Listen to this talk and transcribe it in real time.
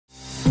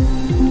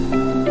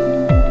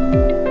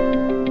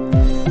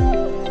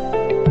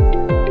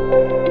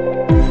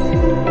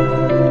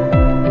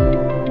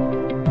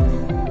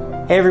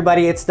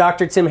everybody, it's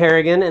Dr. Tim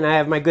Harrigan, and I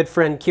have my good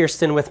friend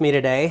Kirsten with me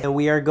today, and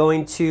we are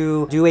going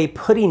to do a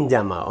pudding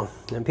demo.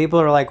 And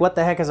people are like, what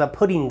the heck is a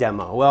pudding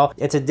demo? Well,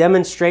 it's a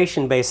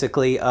demonstration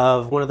basically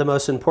of one of the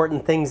most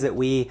important things that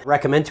we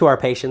recommend to our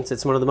patients.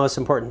 It's one of the most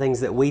important things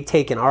that we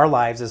take in our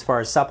lives as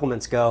far as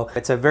supplements go.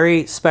 It's a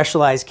very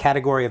specialized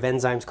category of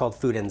enzymes called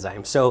food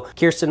enzymes. So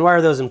Kirsten, why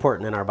are those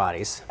important in our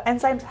bodies?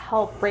 Enzymes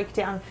help break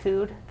down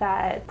food,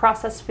 that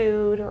processed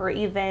food or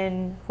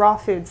even raw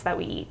foods that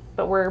we eat.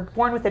 But we're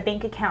born with a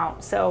bank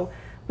account, so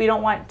we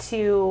don't want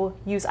to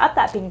use up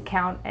that bank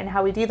account. And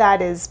how we do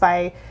that is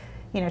by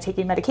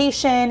taking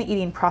medication,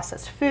 eating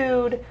processed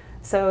food.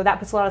 So that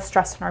puts a lot of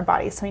stress on our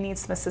body. So we need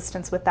some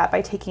assistance with that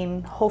by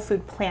taking whole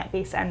food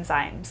plant-based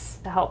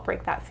enzymes to help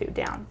break that food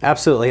down.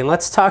 Absolutely. And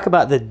let's talk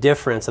about the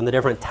difference and the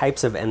different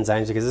types of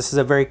enzymes, because this is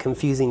a very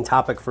confusing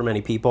topic for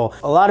many people.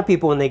 A lot of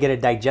people, when they get a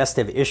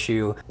digestive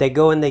issue, they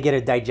go and they get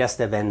a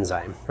digestive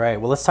enzyme, right?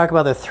 Well, let's talk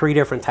about the three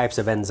different types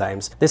of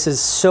enzymes. This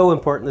is so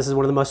important. This is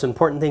one of the most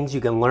important things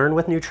you can learn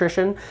with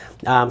nutrition.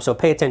 So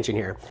pay attention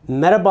here.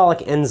 Metabolic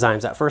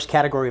enzymes, that first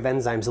category of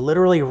enzymes,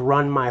 literally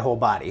run my whole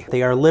body.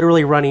 They are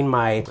literally running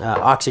my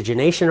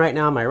oxygenation right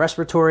now, my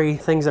respiratory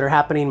things that are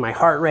happening, my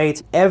heart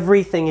rate.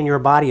 Everything in your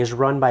body is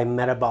run by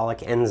metabolic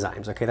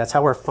enzymes, okay? That's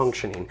how we're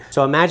functioning.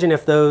 So imagine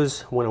if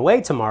those went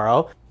away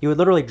tomorrow, you would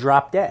literally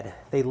drop dead.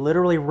 They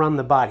literally run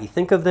the body.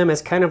 Think of them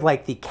as kind of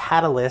like the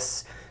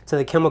catalysts to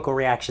the chemical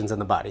reactions in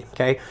the body,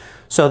 okay?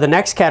 So the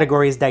next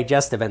category is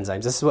digestive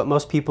enzymes. This is what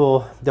most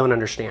people don't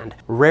understand.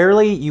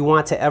 Rarely you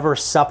want to ever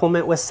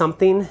supplement with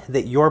something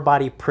that your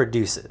body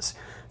produces.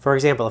 For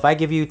example, if I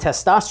give you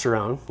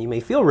testosterone, you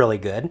may feel really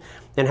good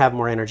and have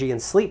more energy and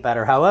sleep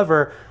better.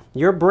 However,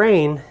 your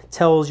brain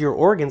tells your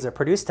organs that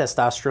produce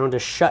testosterone to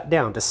shut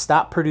down, to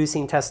stop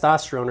producing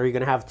testosterone, or you're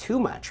gonna have too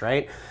much,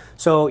 right?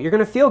 So you're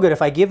gonna feel good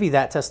if I give you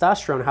that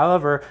testosterone.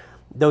 However,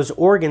 those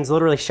organs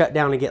literally shut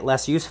down and get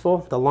less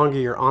useful. The longer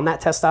you're on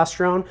that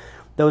testosterone,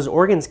 those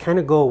organs kind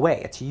of go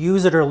away. It's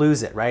use it or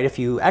lose it, right? If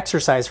you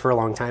exercise for a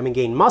long time and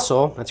gain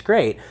muscle, that's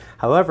great.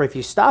 However, if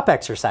you stop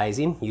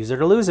exercising, use it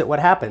or lose it, what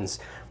happens?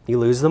 You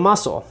lose the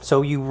muscle.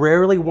 So you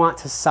rarely want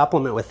to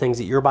supplement with things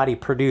that your body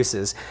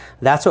produces.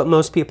 That's what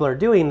most people are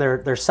doing.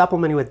 They're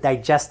supplementing with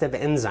digestive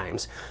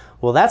enzymes.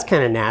 Well, that's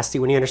kind of nasty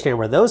when you understand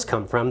where those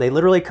come from. They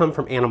literally come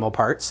from animal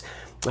parts,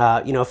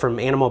 from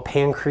animal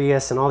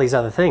pancreas and all these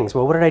other things.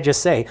 Well, what did I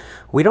just say?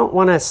 We don't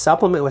want to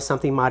supplement with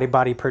something my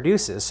body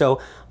produces. So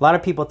a lot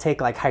of people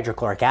take like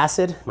hydrochloric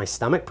acid. My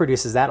stomach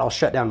produces that. I'll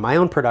shut down my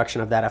own production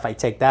of that if I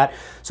take that.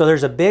 So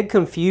there's a big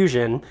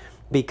confusion,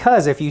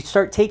 because if you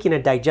start taking a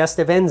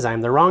digestive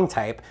enzyme, the wrong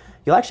type,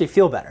 you'll actually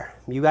feel better.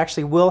 You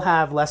actually will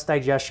have less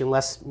digestion,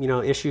 less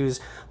issues,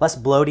 less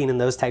bloating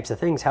and those types of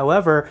things.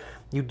 However,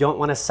 you don't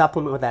want to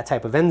supplement with that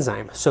type of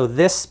enzyme. So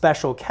this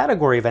special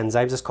category of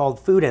enzymes is called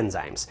food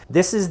enzymes.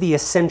 This is the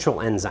essential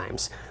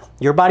enzymes.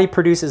 Your body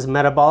produces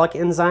metabolic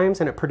enzymes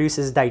and it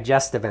produces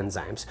digestive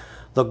enzymes.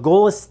 The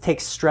goal is to take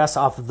stress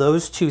off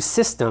those two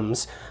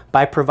systems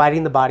by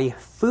providing the body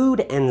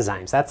food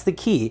enzymes. That's the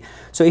key.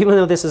 So even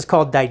though this is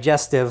called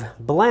digestive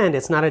blend,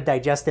 it's not a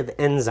digestive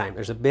enzyme.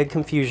 There's a big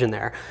confusion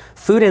there.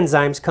 Food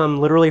enzymes come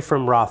literally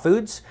from raw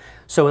foods.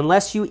 So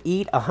unless you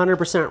eat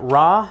 100%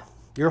 raw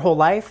your whole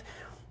life,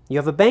 you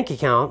have a bank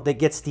account that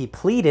gets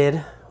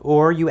depleted,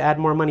 or you add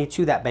more money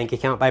to that bank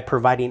account by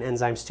providing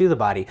enzymes to the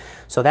body.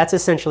 So that's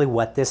essentially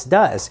what this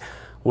does.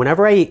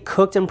 Whenever I eat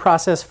cooked and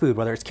processed food,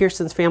 whether it's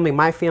Kirsten's family,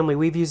 my family,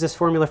 we've used this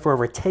formula for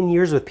over 10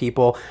 years with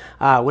people.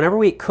 Whenever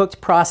we eat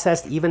cooked,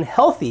 processed, even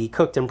healthy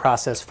cooked and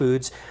processed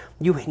foods,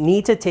 you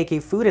need to take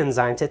a food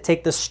enzyme to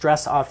take the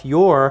stress off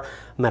your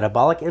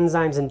metabolic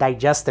enzymes and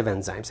digestive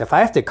enzymes. If I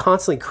have to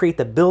constantly create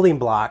the building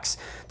blocks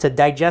to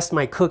digest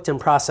my cooked and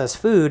processed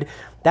food,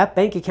 that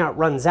bank account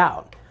runs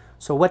out.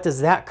 So what does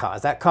that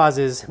cause? That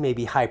causes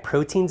maybe high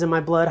proteins in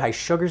my blood, high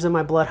sugars in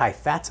my blood, high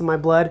fats in my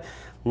blood.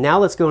 Now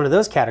let's go into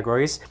those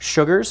categories.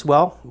 Sugars,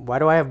 well, why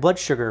do I have blood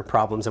sugar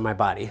problems in my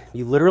body?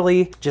 You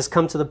literally just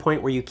come to the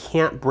point where you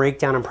can't break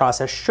down and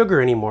process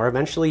sugar anymore.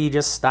 Eventually you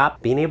just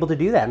stop being able to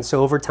do that. And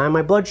so over time,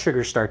 my blood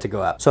sugars start to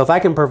go up. So if I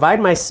can provide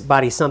my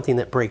body something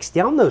that breaks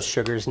down those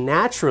sugars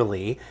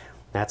naturally,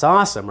 that's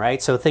awesome,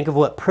 right? So think of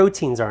what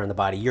proteins are in the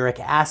body. Uric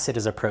acid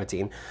is a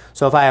protein.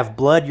 So if I have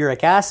blood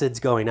uric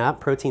acids going up,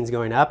 proteins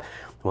going up,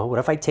 well, what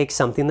if I take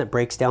something that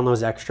breaks down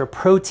those extra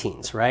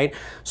proteins, right?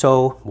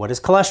 So what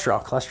is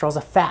cholesterol? Cholesterol is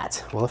a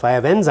fat. Well, if I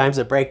have enzymes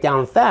that break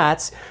down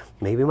fats,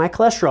 maybe my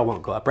cholesterol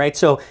won't go up, right?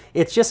 So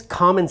it's just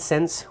common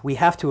sense. We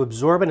have to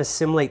absorb and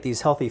assimilate these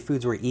healthy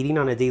foods we're eating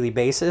on a daily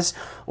basis,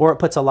 or it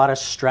puts a lot of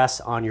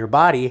stress on your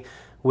body,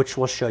 which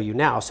we'll show you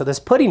now. So this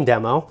pudding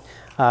demo,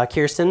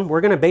 Kirsten,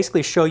 we're gonna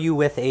basically show you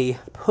with a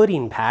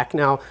pudding pack.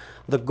 Now,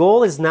 the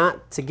goal is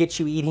not to get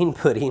you eating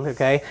pudding,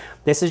 okay?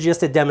 This is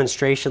just a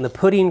demonstration. The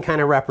pudding kind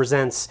of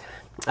represents,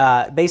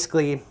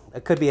 basically,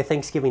 it could be a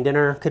Thanksgiving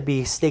dinner, could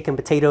be steak and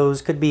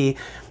potatoes, could be,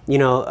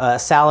 a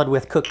salad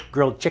with cooked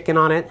grilled chicken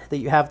on it that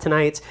you have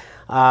tonight.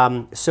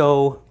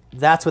 So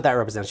that's what that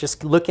represents.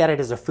 Just look at it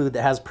as a food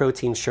that has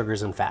protein,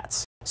 sugars, and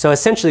fats. So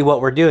essentially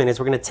what we're doing is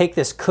we're going to take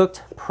this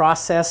cooked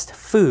processed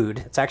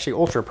food, it's actually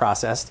ultra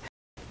processed,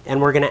 and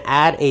we're going to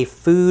add a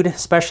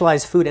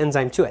specialized food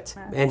enzyme to it.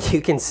 And you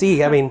can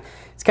see, I mean,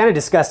 it's kind of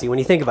disgusting when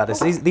you think about this.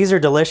 These are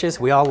delicious.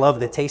 We all love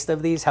the taste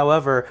of these.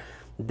 However,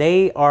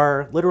 they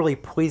are literally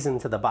poison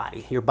to the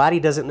body. Your body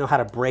doesn't know how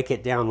to break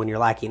it down when you're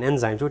lacking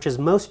enzymes, which is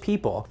most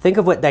people. Think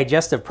of what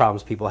digestive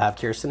problems people have,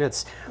 Kirsten.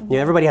 It's, you know,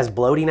 everybody has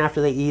bloating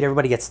after they eat.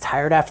 Everybody gets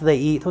tired after they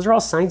eat. Those are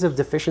all signs of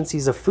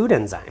deficiencies of food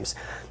enzymes.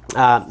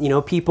 You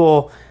know,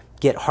 people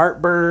get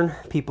heartburn.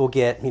 People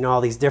get, you know,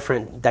 all these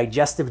different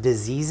digestive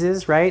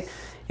diseases, right?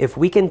 If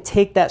we can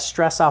take that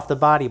stress off the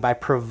body by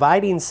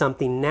providing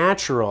something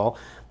natural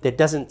that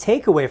doesn't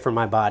take away from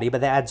my body,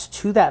 but that adds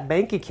to that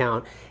bank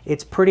account,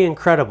 it's pretty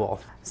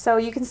incredible. So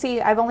you can see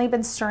I've only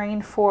been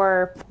stirring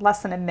for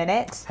less than a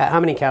minute. How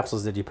many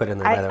capsules did you put in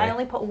there, by the way? I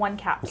only put 1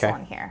 capsule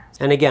in here.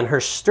 And again, her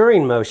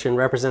stirring motion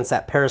represents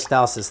that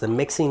peristalsis, the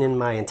mixing in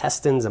my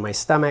intestines and my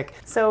stomach.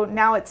 So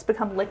now it's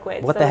become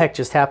liquid. What the heck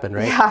just happened,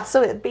 right? Yeah,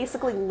 so it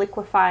basically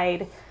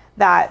liquefied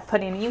that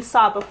pudding. You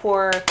saw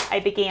before I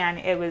began,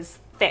 it was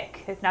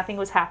thick. If nothing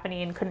was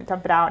happening, couldn't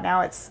dump it out.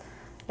 Now it's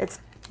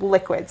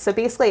liquid. So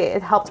basically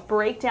it helped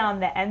break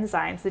down the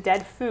enzymes, the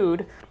dead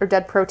food or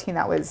dead protein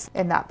that was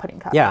in that pudding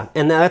cup. Yeah,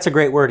 and that's a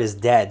great word, is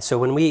dead. So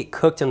when we eat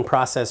cooked and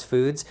processed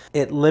foods,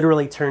 it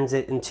literally turns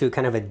it into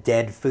kind of a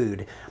dead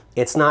food.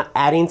 It's not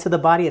adding to the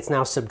body, it's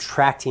now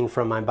subtracting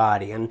from my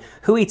body. And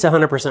who eats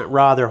 100%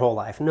 raw their whole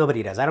life?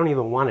 Nobody does. I don't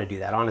even want to do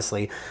that,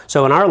 honestly.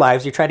 So in our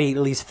lives, you try to eat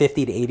at least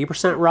 50 to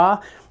 80%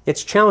 raw.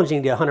 It's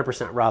challenging to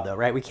 100% raw though,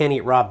 right? We can't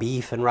eat raw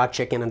beef and raw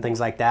chicken and things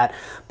like that.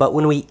 But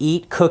when we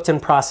eat cooked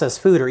and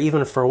processed food, or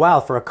even for a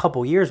while, for a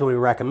couple years, when we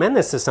recommend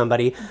this to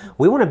somebody,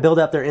 we want to build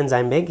up their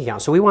enzyme bank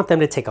account. So we want them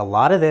to take a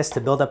lot of this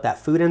to build up that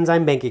food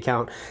enzyme bank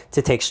account,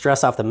 to take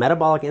stress off the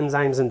metabolic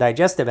enzymes and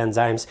digestive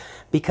enzymes,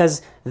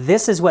 because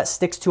this is what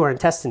sticks to our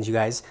intestines, you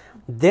guys.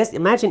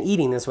 Imagine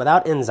eating this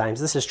without enzymes.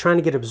 This is trying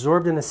to get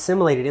absorbed and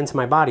assimilated into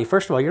my body.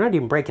 First of all, you're not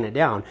even breaking it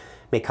down.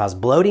 May cause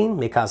bloating,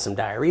 may cause some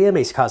diarrhea,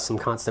 may cause some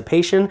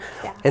constipation.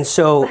 Yeah. And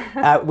so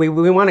we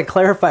want to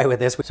clarify with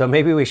this. So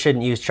maybe we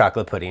shouldn't use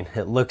chocolate pudding.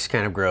 It looks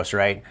kind of gross,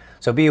 right?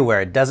 So be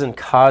aware, it doesn't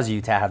cause you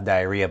to have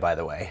diarrhea, by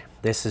the way.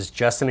 This is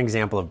just an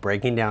example of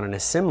breaking down and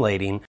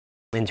assimilating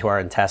into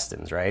our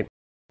intestines, right?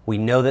 We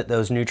know that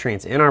those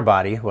nutrients in our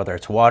body, whether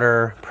it's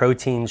water,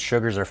 proteins,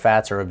 sugars, or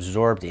fats, are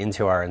absorbed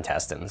into our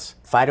intestines.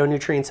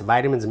 Phytonutrients,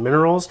 vitamins,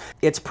 minerals.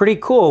 It's pretty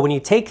cool. When you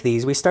take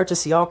these, we start to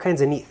see all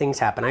kinds of neat things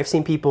happen. I've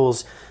seen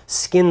people's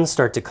skin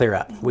start to clear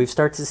up. We've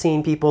started to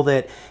see people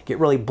that get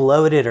really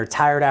bloated or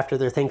tired after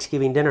their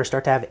Thanksgiving dinner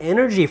start to have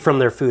energy from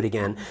their food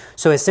again.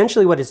 So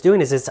essentially what it's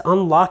doing is it's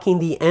unlocking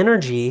the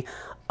energy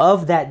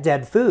of that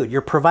dead food.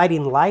 You're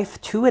providing life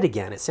to it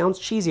again. It sounds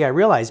cheesy, I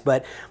realize,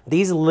 but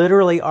these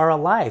literally are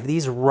alive.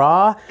 These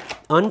raw,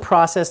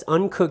 unprocessed,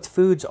 uncooked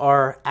foods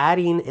are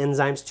adding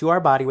enzymes to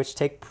our body, which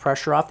take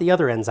pressure off the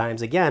other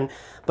enzymes again.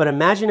 But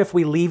imagine if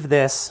we leave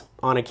this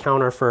on a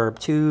counter for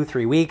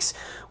 2-3 weeks.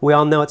 We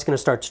all know it's going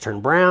to start to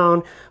turn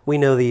brown. We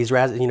know these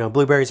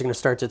blueberries are going to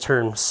start to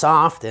turn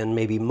soft and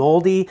maybe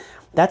moldy.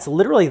 That's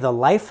literally the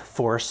life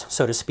force,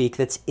 so to speak,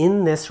 that's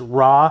in this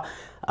raw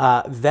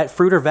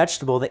fruit or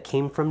vegetable that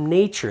came from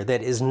nature,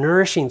 that is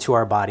nourishing to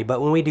our body.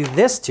 But when we do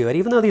this to it,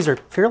 even though these are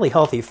fairly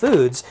healthy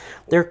foods,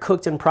 they're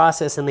cooked and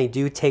processed, and they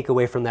do take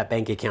away from that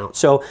bank account.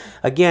 So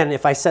again,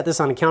 if I set this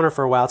on a counter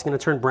for a while, it's going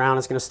to turn brown,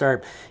 it's going to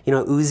start,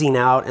 oozing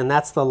out, and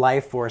that's the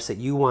life force that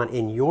you want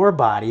in your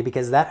body,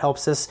 because that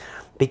helps us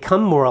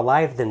become more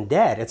alive than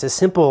dead. It's a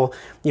simple,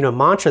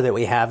 mantra that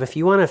we have. If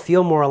you want to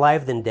feel more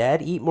alive than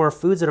dead, eat more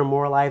foods that are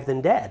more alive than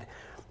dead.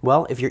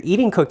 Well, if you're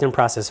eating cooked and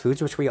processed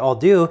foods, which we all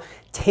do,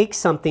 take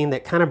something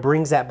that kind of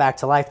brings that back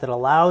to life, that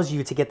allows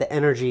you to get the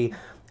energy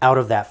out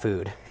of that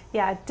food.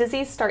 Yeah,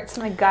 disease starts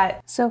in the gut.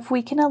 So if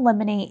we can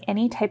eliminate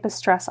any type of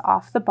stress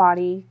off the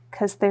body,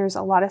 because there's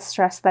a lot of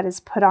stress that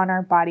is put on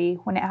our body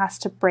when it has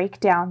to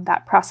break down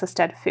that processed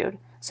dead food.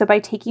 So by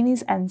taking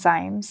these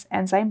enzymes,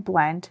 enzyme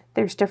blend,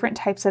 there's different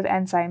types of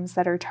enzymes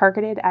that are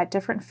targeted at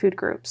different food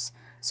groups.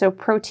 So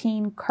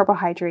protein,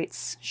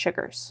 carbohydrates,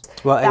 sugars.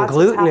 Well, and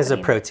gluten is a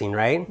protein,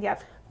 right?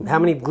 Yep. How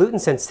many gluten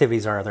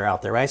sensitivities are there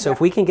out there, right? So if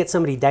we can get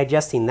somebody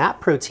digesting that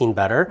protein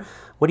better,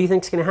 what do you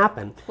think is going to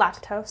happen?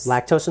 Lactose.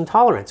 Lactose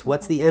intolerance.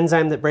 What's the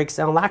enzyme that breaks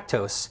down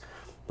lactose?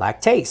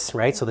 Lactase,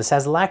 right? So this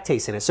has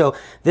lactase in it. So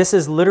this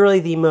is literally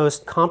the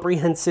most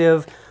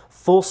comprehensive,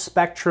 full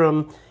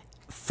spectrum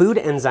food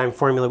enzyme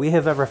formula we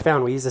have ever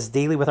found. We use this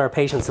daily with our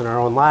patients in our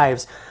own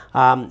lives,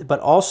 but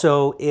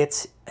also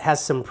it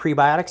has some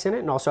prebiotics in it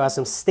and also has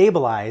some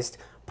stabilized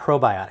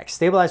probiotics.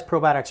 Stabilized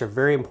probiotics are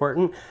very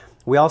important.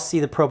 We all see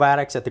the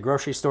probiotics at the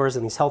grocery stores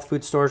and these health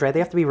food stores, right? They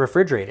have to be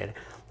refrigerated.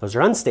 Those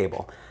are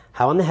unstable.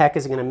 How in the heck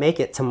is it going to make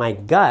it to my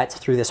gut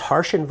through this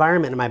harsh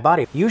environment in my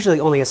body?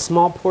 Usually only a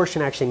small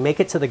portion actually make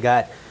it to the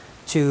gut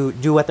to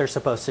do what they're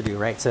supposed to do,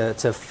 right? To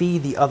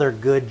feed the other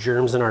good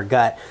germs in our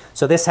gut.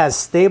 So this has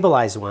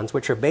stabilized ones,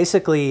 which are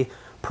basically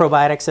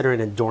probiotics that are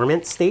in a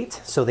dormant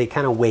state, so they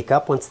kind of wake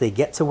up once they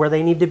get to where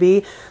they need to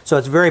be. So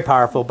it's very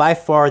powerful. By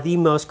far the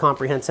most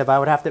comprehensive. I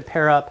would have to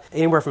pair up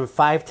anywhere from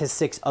 5 to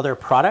 6 other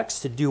products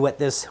to do what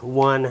this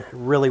one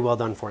really well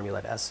done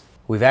formula does.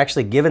 We've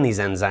actually given these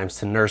enzymes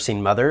to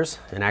nursing mothers,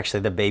 and actually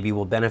the baby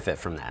will benefit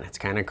from that. It's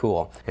kind of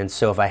cool. And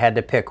so if I had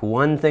to pick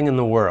one thing in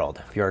the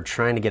world, if you're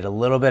trying to get a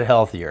little bit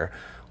healthier,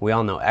 we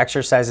all know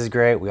exercise is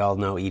great. We all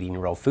know eating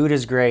real food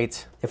is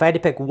great. If I had to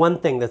pick one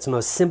thing that's the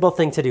most simple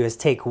thing to do is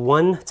take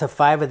 1 to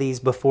 5 of these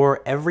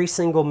before every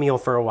single meal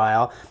for a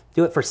while.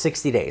 Do it for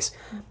 60 days.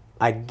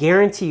 I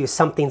guarantee you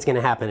something's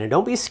gonna happen. And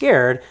don't be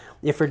scared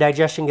if your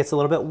digestion gets a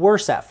little bit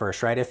worse at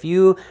first, right? If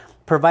you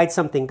provide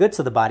something good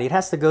to the body, it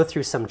has to go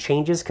through some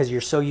changes because you're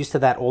so used to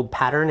that old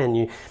pattern, and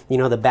you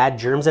know the bad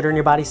germs that are in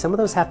your body, some of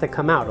those have to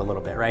come out a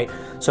little bit, right?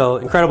 So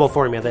incredible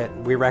formula that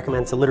we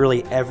recommend to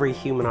literally every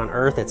human on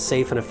earth. It's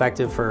safe and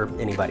effective for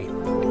anybody.